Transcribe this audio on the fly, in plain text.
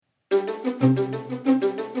Hello,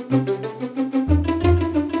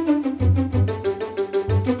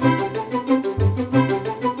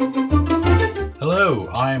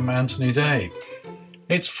 I'm Anthony Day.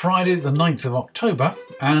 It's Friday the 9th of October,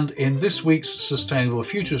 and in this week's Sustainable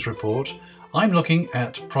Futures Report, I'm looking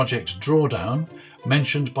at Project Drawdown,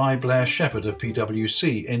 mentioned by Blair Shepherd of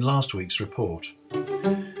PwC in last week's report.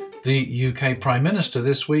 The UK Prime Minister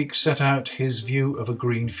this week set out his view of a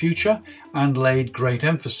green future and laid great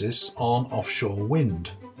emphasis on offshore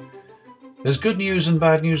wind. There's good news and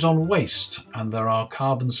bad news on waste, and there are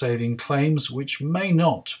carbon-saving claims which may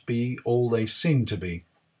not be all they seem to be.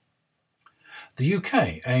 The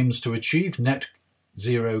UK aims to achieve net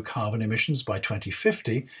zero carbon emissions by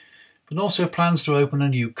 2050, but also plans to open a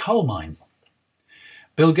new coal mine.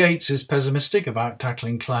 Bill Gates is pessimistic about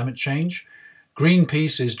tackling climate change,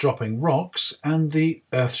 Greenpeace is dropping rocks, and the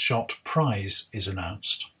Earthshot Prize is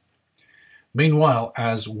announced. Meanwhile,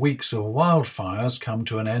 as weeks of wildfires come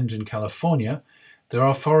to an end in California, there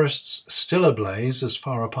are forests still ablaze as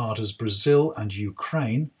far apart as Brazil and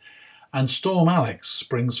Ukraine, and Storm Alex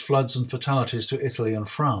brings floods and fatalities to Italy and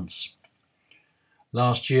France.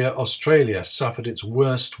 Last year, Australia suffered its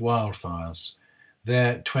worst wildfires.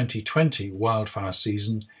 Their 2020 wildfire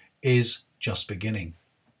season is just beginning.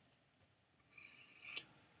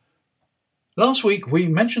 Last week we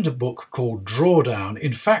mentioned a book called Drawdown.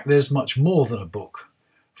 In fact, there's much more than a book.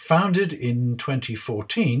 Founded in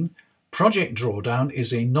 2014, Project Drawdown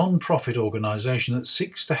is a non-profit organisation that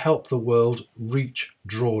seeks to help the world reach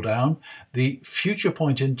drawdown, the future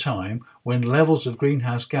point in time when levels of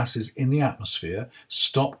greenhouse gases in the atmosphere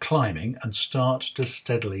stop climbing and start to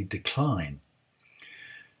steadily decline.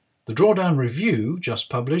 The Drawdown Review, just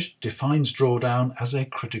published, defines drawdown as a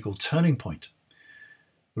critical turning point.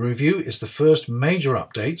 The review is the first major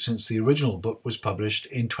update since the original book was published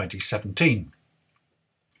in 2017.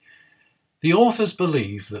 The authors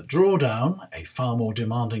believe that drawdown, a far more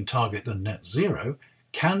demanding target than net zero,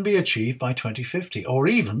 can be achieved by 2050 or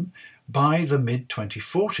even by the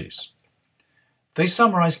mid-2040s. They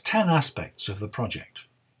summarise 10 aspects of the project.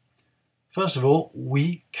 First of all,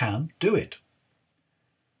 we can do it.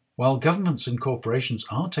 While governments and corporations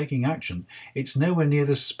are taking action, it's nowhere near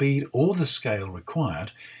the speed or the scale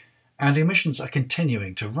required, and emissions are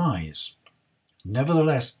continuing to rise.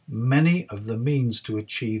 Nevertheless, many of the means to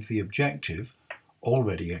achieve the objective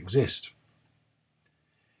already exist.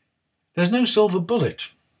 There's no silver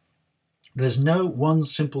bullet. There's no one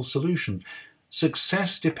simple solution.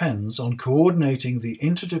 Success depends on coordinating the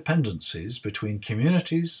interdependencies between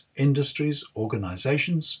communities, industries,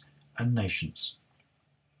 organisations, and nations.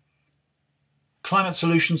 Climate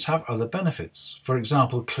solutions have other benefits. For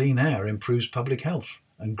example, clean air improves public health,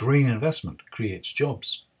 and green investment creates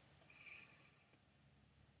jobs.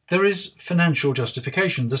 There is financial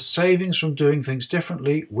justification. The savings from doing things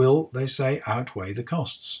differently will, they say, outweigh the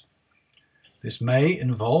costs. This may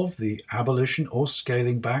involve the abolition or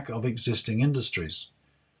scaling back of existing industries.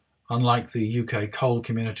 Unlike the UK coal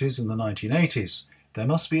communities in the 1980s, there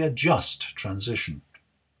must be a just transition.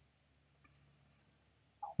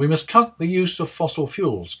 We must cut the use of fossil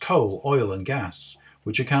fuels, coal, oil and gas,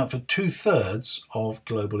 which account for 2/3 of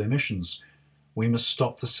global emissions. We must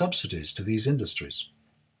stop the subsidies to these industries.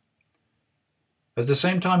 At the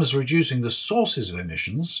same time as reducing the sources of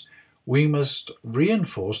emissions, we must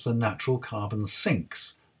reinforce the natural carbon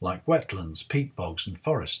sinks, like wetlands, peat bogs and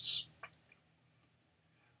forests.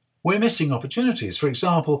 We're missing opportunities, for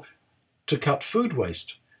example, to cut food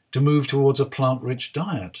waste, to move towards a plant-rich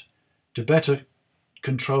diet, to better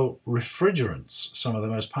control refrigerants, some of the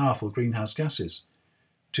most powerful greenhouse gases,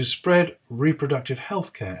 to spread reproductive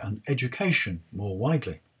health care and education more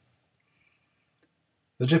widely.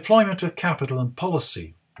 The deployment of capital and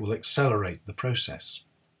policy will accelerate the process.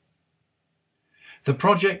 The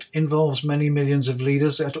project involves many millions of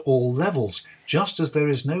leaders at all levels. Just as there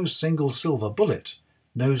is no single silver bullet,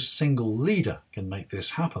 no single leader can make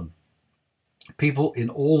this happen. People in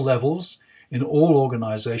all levels, in all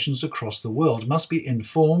organisations across the world, must be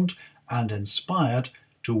informed and inspired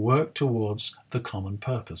to work towards the common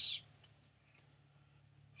purpose.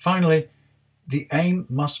 Finally, the aim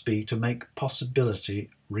must be to make possibility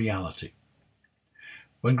reality.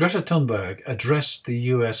 When Greta Thunberg addressed the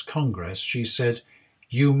US Congress, she said,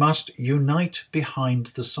 "You must unite behind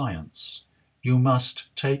the science. You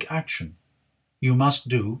must take action. You must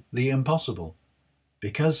do the impossible,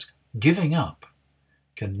 because giving up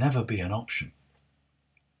can never be an option."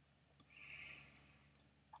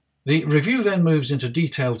 The review then moves into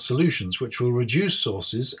detailed solutions which will reduce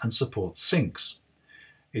sources and support sinks.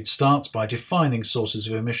 It starts by defining sources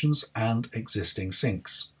of emissions and existing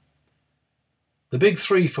sinks. The big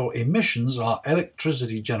three for emissions are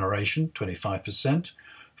electricity generation, 25%,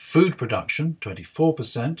 food production,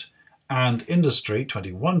 24%, and industry,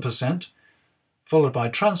 21%, followed by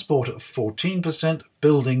transport at 14%,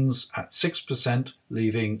 buildings at 6%,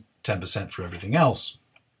 leaving 10% for everything else.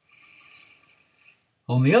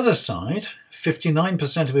 On the other side,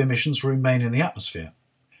 59% of emissions remain in the atmosphere,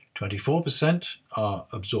 24% are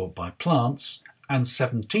absorbed by plants, and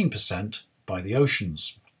 17% by the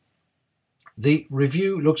oceans. The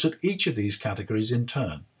review looks at each of these categories in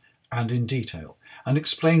turn and in detail and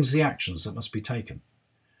explains the actions that must be taken.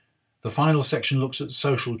 The final section looks at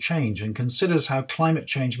social change and considers how climate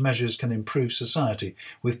change measures can improve society,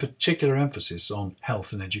 with particular emphasis on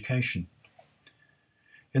health and education.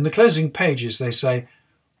 In the closing pages they say,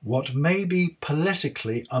 "What may be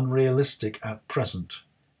politically unrealistic at present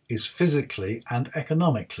is physically and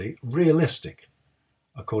economically realistic,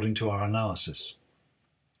 according to our analysis.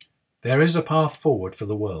 There is a path forward for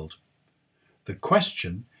the world. The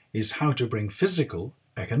question is how to bring physical,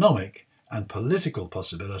 economic, and political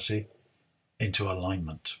possibility into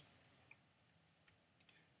alignment."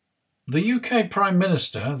 The UK Prime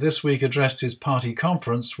Minister this week addressed his party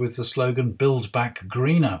conference with the slogan "Build Back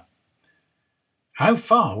Greener." How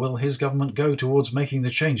far will his government go towards making the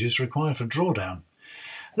changes required for drawdown?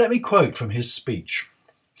 Let me quote from his speech.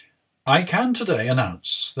 "I can today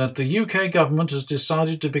announce that the UK government has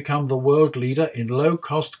decided to become the world leader in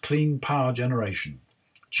low-cost clean power generation.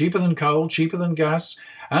 Cheaper than coal, cheaper than gas,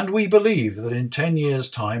 and we believe that in 10 years'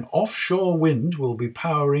 time offshore wind will be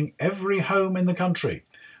powering every home in the country,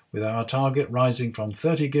 with our target rising from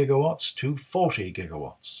 30 gigawatts to 40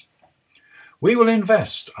 gigawatts. We will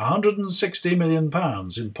invest £160 million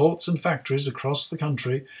in ports and factories across the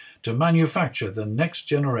country to manufacture the next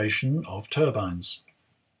generation of turbines.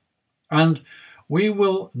 And we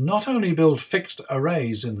will not only build fixed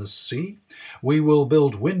arrays in the sea, we will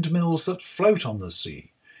build windmills that float on the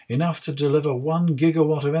sea, enough to deliver 1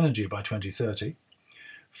 gigawatt of energy by 2030,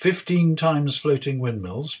 15 times floating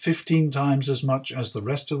windmills, 15 times as much as the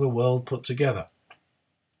rest of the world put together.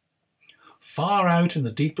 Far out in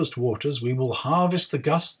the deepest waters, we will harvest the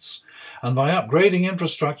gusts, and by upgrading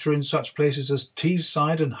infrastructure in such places as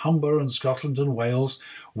Teesside and Humber and Scotland and Wales,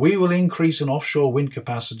 we will increase an offshore wind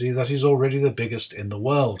capacity that is already the biggest in the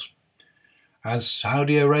world. As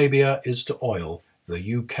Saudi Arabia is to oil, the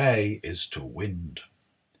UK is to wind.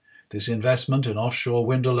 This investment in offshore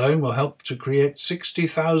wind alone will help to create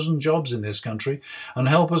 60,000 jobs in this country and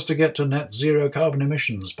help us to get to net zero carbon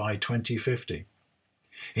emissions by 2050.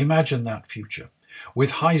 Imagine that future,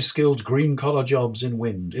 with high-skilled green-collar jobs in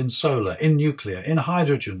wind, in solar, in nuclear, in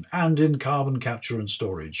hydrogen, and in carbon capture and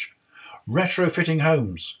storage. Retrofitting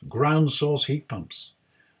homes, ground-source heat pumps.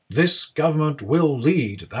 This government will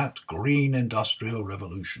lead that green industrial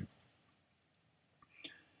revolution.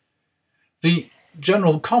 The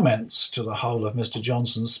general comments to the whole of Mr.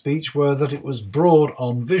 Johnson's speech were that it was broad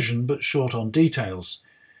on vision but short on details.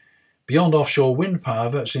 Beyond offshore wind power,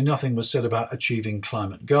 virtually nothing was said about achieving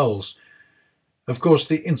climate goals. Of course,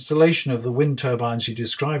 the installation of the wind turbines he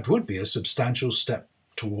described would be a substantial step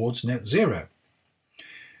towards net zero.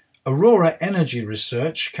 Aurora Energy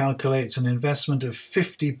Research calculates an investment of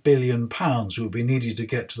 £50 billion will be needed to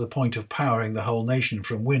get to the point of powering the whole nation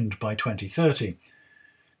from wind by 2030.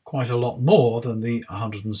 Quite a lot more than the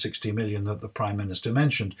 £160 million that the Prime Minister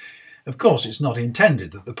mentioned. Of course, it's not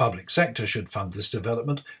intended that the public sector should fund this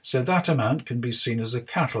development, so that amount can be seen as a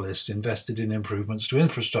catalyst invested in improvements to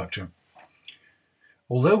infrastructure.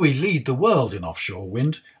 Although we lead the world in offshore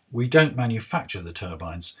wind, we don't manufacture the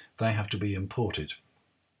turbines. They have to be imported.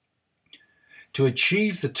 To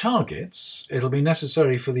achieve the targets, it'll be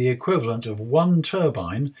necessary for the equivalent of 1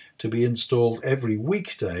 turbine to be installed every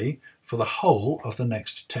weekday for the whole of the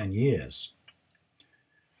next 10 years.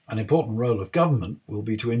 An important role of government will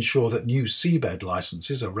be to ensure that new seabed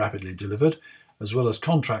licences are rapidly delivered, as well as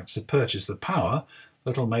contracts to purchase the power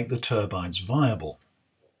that'll make the turbines viable.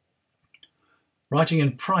 Writing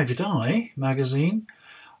in Private Eye magazine,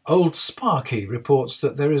 Old Sparky reports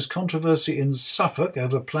that there is controversy in Suffolk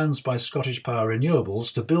over plans by Scottish Power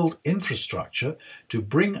Renewables to build infrastructure to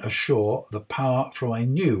bring ashore the power from a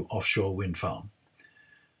new offshore wind farm.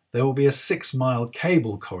 There will be a 6-mile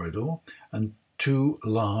cable corridor and 2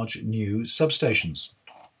 large new substations.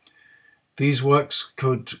 These works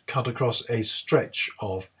could cut across a stretch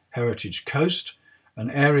of heritage coast, an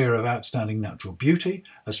area of outstanding natural beauty,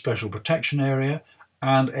 a special protection area,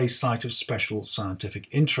 and a site of special scientific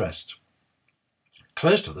interest.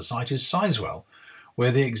 Close to the site is Sizewell, where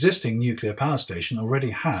the existing nuclear power station already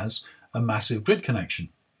has a massive grid connection.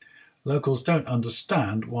 Locals don't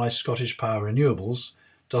understand why Scottish Power Renewables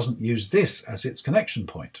doesn't use this as its connection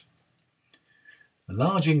point. A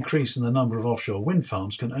large increase in the number of offshore wind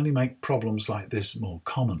farms can only make problems like this more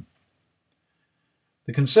common.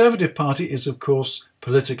 The Conservative Party is, of course,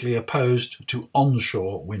 politically opposed to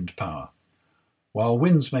onshore wind power. While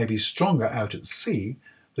winds may be stronger out at sea,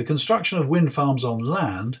 the construction of wind farms on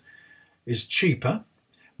land is cheaper,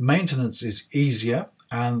 maintenance is easier,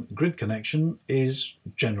 and grid connection is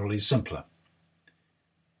generally simpler.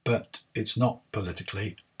 But it's not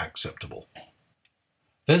politically acceptable.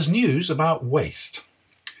 There's news about waste.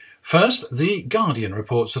 First, The Guardian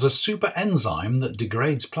reports that a super enzyme that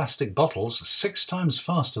degrades plastic bottles 6 times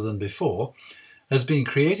faster than before has been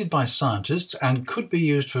created by scientists and could be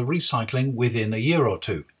used for recycling within a year or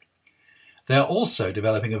two. They're also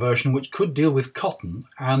developing a version which could deal with cotton,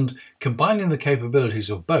 and combining the capabilities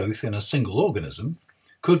of both in a single organism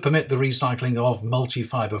could permit the recycling of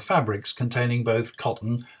multi-fibre fabrics containing both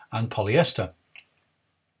cotton and polyester.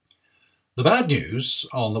 The bad news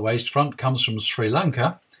on the waste front comes from Sri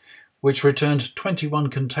Lanka, which returned 21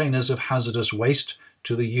 containers of hazardous waste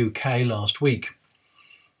to the UK last week.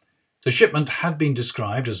 The shipment had been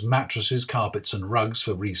described as mattresses, carpets and rugs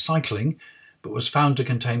for recycling, but was found to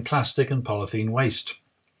contain plastic and polythene waste.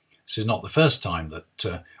 This is not the first time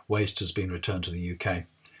that waste has been returned to the UK.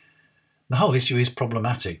 The whole issue is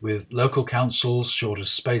problematic, with local councils short of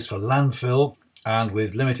space for landfill and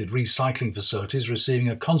with limited recycling facilities receiving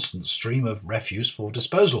a constant stream of refuse for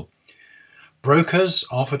disposal. Brokers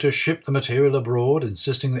offer to ship the material abroad,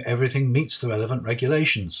 insisting that everything meets the relevant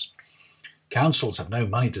regulations. Councils have no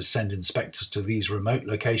money to send inspectors to these remote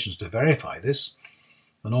locations to verify this,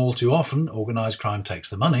 and all too often organised crime takes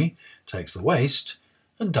the money, takes the waste,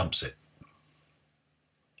 and dumps it.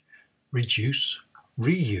 Reduce,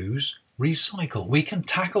 reuse, recycle. We can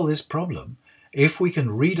tackle this problem if we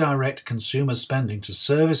can redirect consumer spending to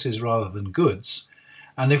services rather than goods,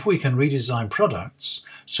 and if we can redesign products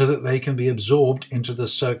so that they can be absorbed into the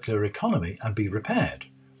circular economy and be repaired,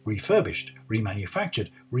 refurbished,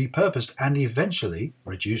 remanufactured, repurposed, and eventually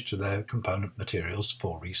reduced to their component materials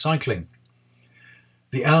for recycling.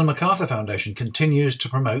 The Ellen MacArthur Foundation continues to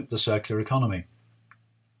promote the circular economy.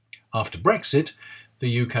 After Brexit,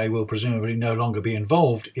 the UK will presumably no longer be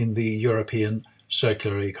involved in the European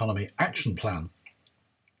Circular Economy Action Plan.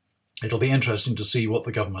 It'll be interesting to see what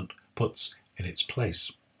the government puts in its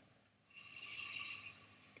place.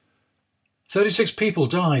 36 people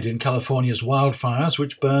died in California's wildfires,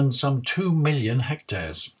 which burned some 2 million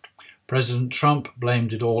hectares. President Trump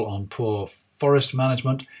blamed it all on poor forest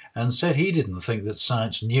management and said he didn't think that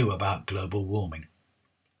science knew about global warming.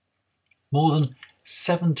 More than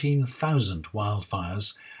 17,000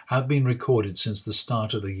 wildfires have been recorded since the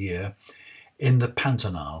start of the year in the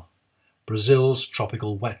Pantanal, Brazil's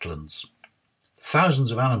tropical wetlands.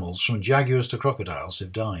 Thousands of animals, from jaguars to crocodiles,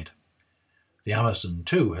 have died. The Amazon,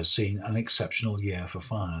 too, has seen an exceptional year for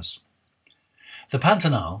fires. The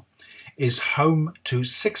Pantanal is home to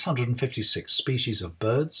 656 species of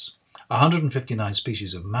birds, 159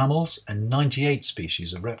 species of mammals, and 98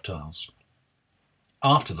 species of reptiles.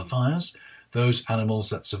 After the fires, those animals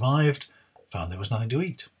that survived found there was nothing to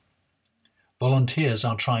eat. Volunteers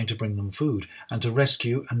are trying to bring them food and to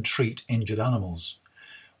rescue and treat injured animals.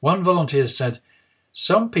 One volunteer said,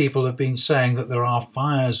 "Some people have been saying that there are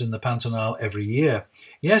fires in the Pantanal every year.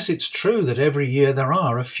 Yes, it's true that every year there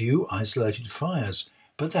are a few isolated fires,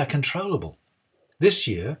 but they're controllable. This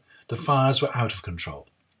year, the fires were out of control.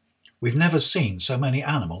 We've never seen so many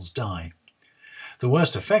animals die. The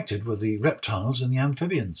worst affected were the reptiles and the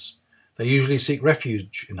amphibians. They usually seek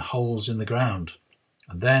refuge in holes in the ground,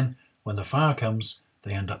 and then, when the fire comes,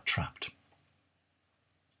 they end up trapped."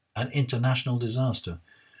 An international disaster,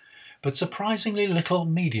 but surprisingly little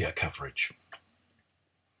media coverage.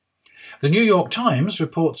 The New York Times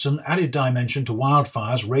reports an added dimension to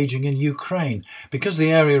wildfires raging in Ukraine. Because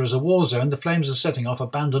the area is a war zone, the flames are setting off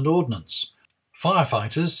abandoned ordnance.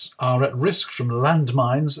 Firefighters are at risk from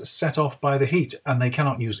landmines set off by the heat, and they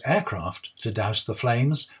cannot use aircraft to douse the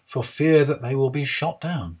flames for fear that they will be shot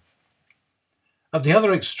down. At the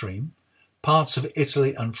other extreme, parts of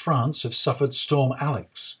Italy and France have suffered Storm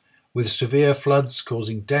Alex, with severe floods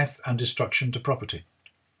causing death and destruction to property.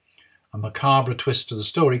 A macabre twist to the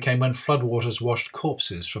story came when floodwaters washed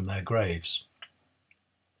corpses from their graves.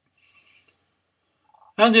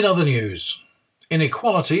 And in other news,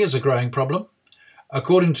 inequality is a growing problem.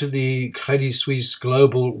 According to the Credit Suisse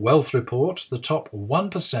Global Wealth Report, the top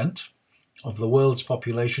 1% of the world's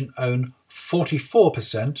population own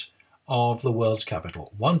 44% of the world's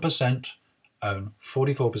capital. 1% own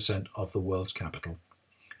 44% of the world's capital.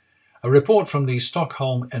 A report from the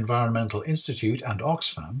Stockholm Environmental Institute and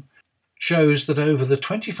Oxfam shows that over the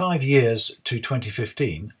 25 years to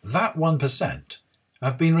 2015, that 1%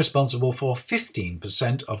 have been responsible for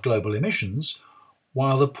 15% of global emissions,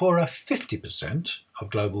 while the poorer 50%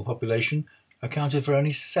 of global population accounted for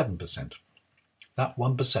only 7%. That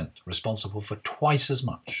 1% responsible for twice as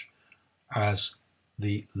much as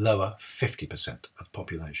the lower 50% of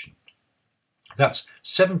population. That's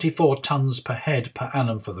 74 tonnes per head per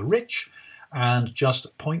annum for the rich and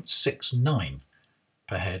just 0.69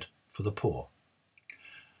 per head for the poor.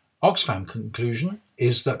 Oxfam's conclusion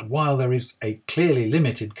is that while there is a clearly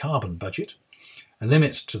limited carbon budget, a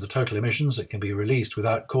limit to the total emissions that can be released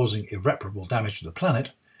without causing irreparable damage to the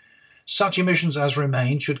planet, such emissions as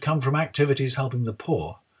remain should come from activities helping the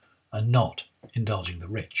poor and not indulging the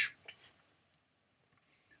rich.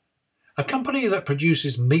 A company that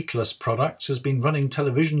produces meatless products has been running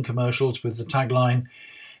television commercials with the tagline,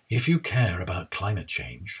 "If you care about climate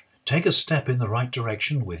change, take a step in the right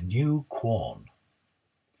direction with new Quorn."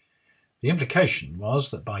 The implication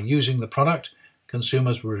was that by using the product,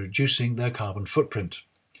 consumers were reducing their carbon footprint.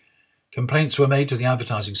 Complaints were made to the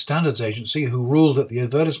Advertising Standards Agency, who ruled that the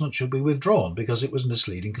advertisement should be withdrawn because it was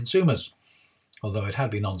misleading consumers, although it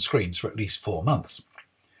had been on screens for at least 4 months.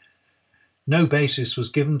 No basis was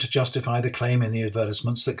given to justify the claim in the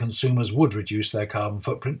advertisements that consumers would reduce their carbon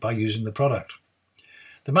footprint by using the product.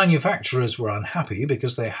 The manufacturers were unhappy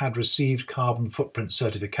because they had received carbon footprint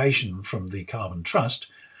certification from the Carbon Trust,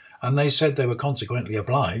 and they said they were consequently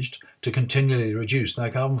obliged to continually reduce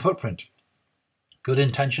their carbon footprint. Good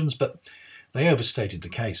intentions, but they overstated the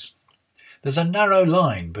case. There's a narrow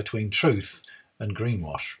line between truth and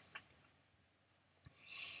greenwash.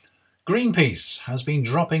 Greenpeace has been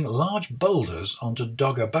dropping large boulders onto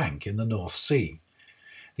Dogger Bank in the North Sea.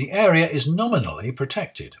 The area is nominally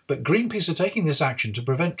protected, but Greenpeace are taking this action to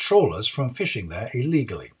prevent trawlers from fishing there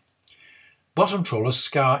illegally. Bottom trawlers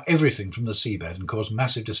scour everything from the seabed and cause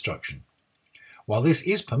massive destruction. While this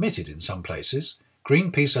is permitted in some places,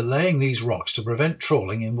 Greenpeace are laying these rocks to prevent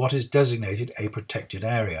trawling in what is designated a protected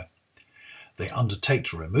area. They undertake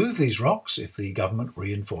to remove these rocks if the government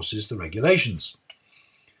reinforces the regulations.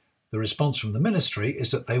 The response from the ministry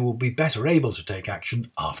is that they will be better able to take action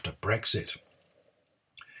after Brexit.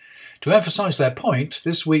 To emphasise their point,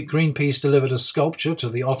 this week Greenpeace delivered a sculpture to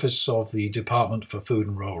the Office of the Department for Food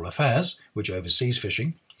and Rural Affairs, which oversees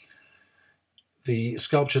fishing. The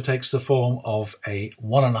sculpture takes the form of a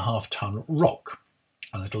 1.5-ton rock,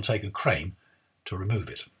 and it'll take a crane to remove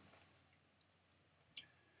it.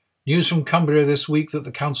 News from Cumbria this week that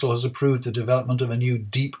the council has approved the development of a new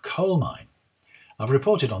deep coal mine. I've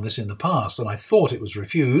reported on this in the past, and I thought it was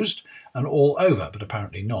refused and all over, but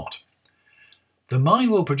apparently not. The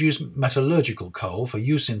mine will produce metallurgical coal for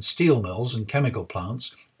use in steel mills and chemical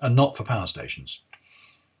plants, and not for power stations.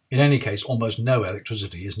 In any case, almost no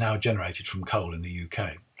electricity is now generated from coal in the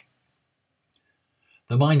UK.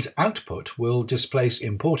 The mine's output will displace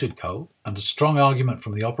imported coal, and a strong argument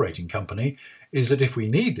from the operating company is that if we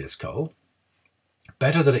need this coal,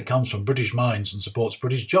 better that it comes from British mines and supports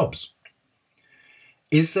British jobs.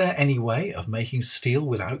 Is there any way of making steel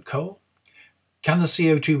without coal? Can the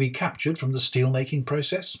CO2 be captured from the steel-making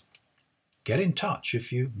process? Get in touch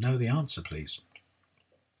if you know the answer, please.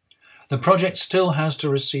 The project still has to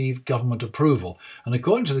receive government approval, and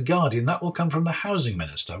according to The Guardian, that will come from the Housing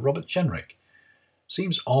Minister, Robert Jenrick.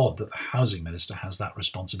 Seems odd that the Housing Minister has that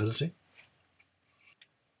responsibility.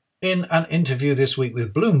 In an interview this week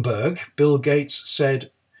with Bloomberg, Bill Gates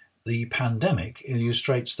said, "The pandemic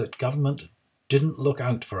illustrates that government didn't look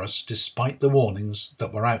out for us despite the warnings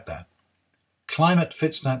that were out there. Climate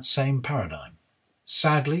fits that same paradigm.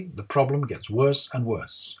 Sadly, the problem gets worse and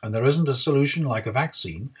worse, and there isn't a solution like a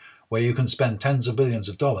vaccine where you can spend tens of billions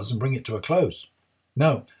of dollars and bring it to a close.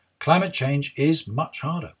 No, climate change is much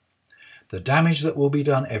harder. The damage that will be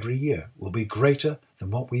done every year will be greater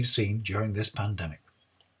than what we've seen during this pandemic."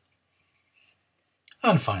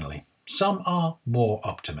 And finally, some are more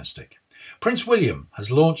optimistic. Prince William has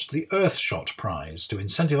launched the Earthshot Prize to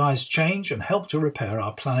incentivise change and help to repair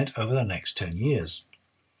our planet over the next 10 years.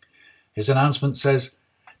 His announcement says,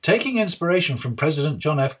 "Taking inspiration from President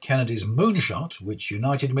John F. Kennedy's moonshot, which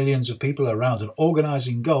united millions of people around an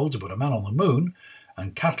organising goal to put a man on the moon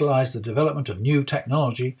and catalysed the development of new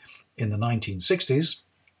technology in the 1960s,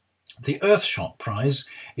 the Earthshot Prize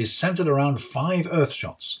is centred around 5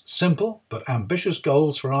 Earthshots, simple but ambitious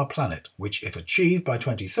goals for our planet, which, if achieved by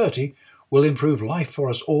 2030, will improve life for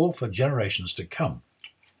us all for generations to come.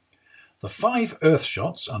 The 5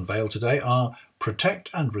 Earthshots unveiled today are protect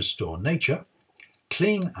and restore nature,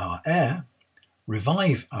 clean our air,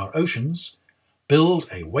 revive our oceans, build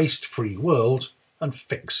a waste-free world, and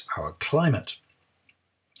fix our climate.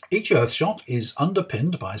 Each Earthshot is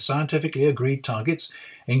underpinned by scientifically agreed targets,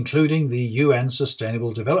 including the UN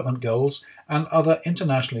Sustainable Development Goals and other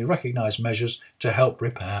internationally recognised measures to help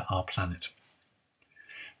repair our planet.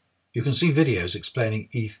 You can see videos explaining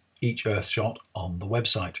each Earthshot on the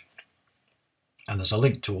website. And there's a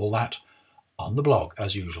link to all that on the blog,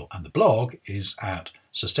 as usual. And the blog is at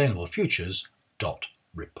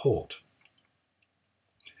sustainablefutures.report.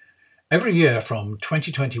 Every year from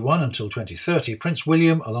 2021 until 2030, Prince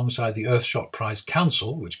William, alongside the Earthshot Prize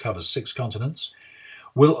Council, which covers 6 continents,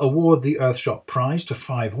 will award the Earthshot Prize to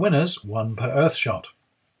 5 winners, 1 per Earthshot.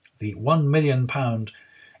 The £1 million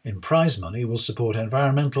in prize money will support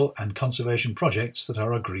environmental and conservation projects that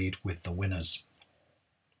are agreed with the winners.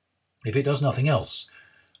 If it does nothing else,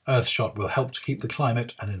 Earthshot will help to keep the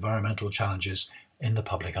climate and environmental challenges in the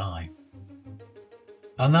public eye.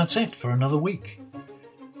 And that's it for another week.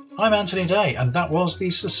 I'm Anthony Day, and that was the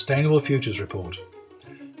Sustainable Futures Report.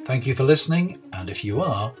 Thank you for listening, and if you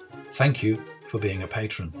are, thank you for being a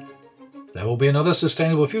patron. There will be another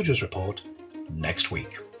Sustainable Futures Report next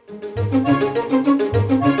week.